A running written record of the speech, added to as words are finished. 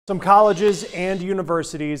Some colleges and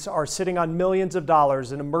universities are sitting on millions of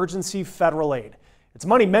dollars in emergency federal aid. It's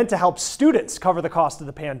money meant to help students cover the cost of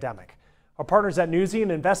the pandemic. Our partners at Newsy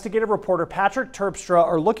and investigative reporter Patrick Terpstra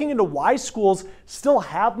are looking into why schools still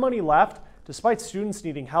have money left despite students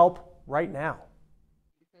needing help right now.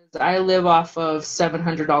 I live off of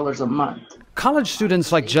 $700 a month. College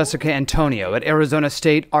students like Jessica Antonio at Arizona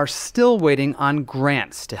State are still waiting on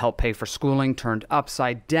grants to help pay for schooling turned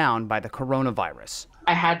upside down by the coronavirus.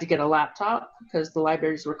 I had to get a laptop because the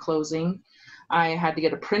libraries were closing. I had to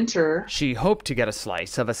get a printer. She hoped to get a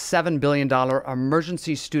slice of a $7 billion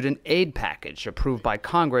emergency student aid package approved by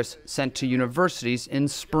Congress sent to universities in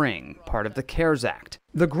spring, part of the CARES Act.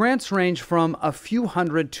 The grants range from a few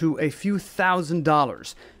hundred to a few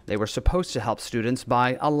 $1,000s. They were supposed to help students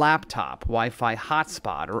buy a laptop, Wi-Fi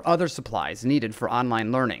hotspot, or other supplies needed for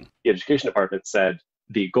online learning. The Education Department said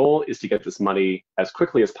the goal is to get this money as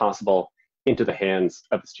quickly as possible into the hands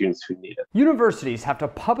of the students who need it. Universities have to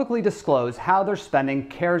publicly disclose how they're spending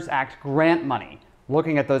CARES Act grant money.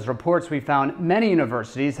 Looking at those reports, we found many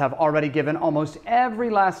universities have already given almost every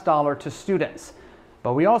last dollar to students.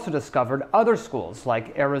 But we also discovered other schools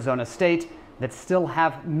like Arizona State that still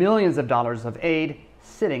have millions of dollars of aid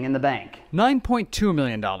sitting in the bank. $9.2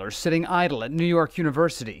 million sitting idle at New York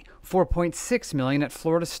University, $4.6 million at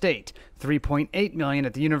Florida State, $3.8 million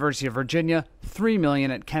at the University of Virginia, $3 million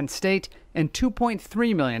at Kent State, and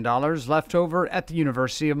 $2.3 million left over at the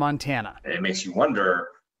University of Montana. It makes you wonder,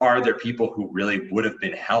 are there people who really would have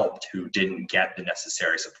been helped who didn't get the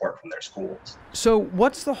necessary support from their schools? So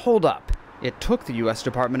what's the holdup? It took the U.S.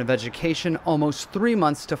 Department of Education almost 3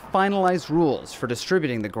 months to finalize rules for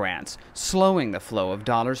distributing the grants, slowing the flow of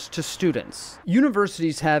dollars to students.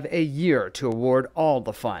 Universities have a year to award all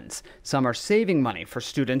the funds. Some are saving money for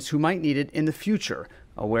students who might need it in the future,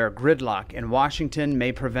 aware gridlock in Washington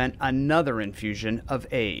may prevent another infusion of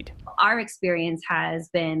aid. Our experience has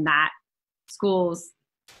been that schools,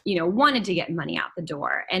 wanted to get money out the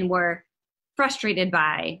door and were frustrated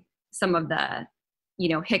by some of the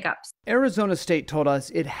hiccups. Arizona State told us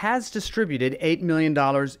it has distributed $8 million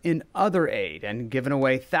in other aid and given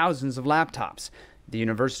away thousands of laptops. The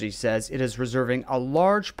university says it is reserving a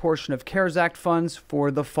large portion of CARES Act funds for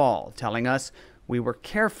the fall, telling us we were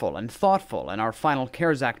careful and thoughtful in our final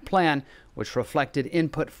CARES Act plan, which reflected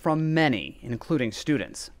input from many, including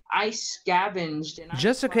students. I scavenged. And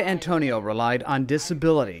Jessica Antonio relied on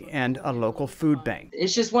disability and a local food bank.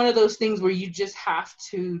 It's just one of those things where you just have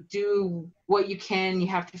to do what you can. You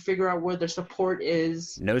have to figure out where the support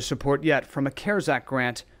is. No support yet from a CARES Act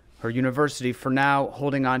grant. Her university for now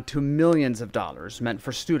holding on to millions of dollars meant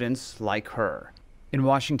for students like her. In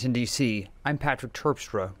Washington, D.C., I'm Patrick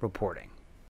Terpstra reporting.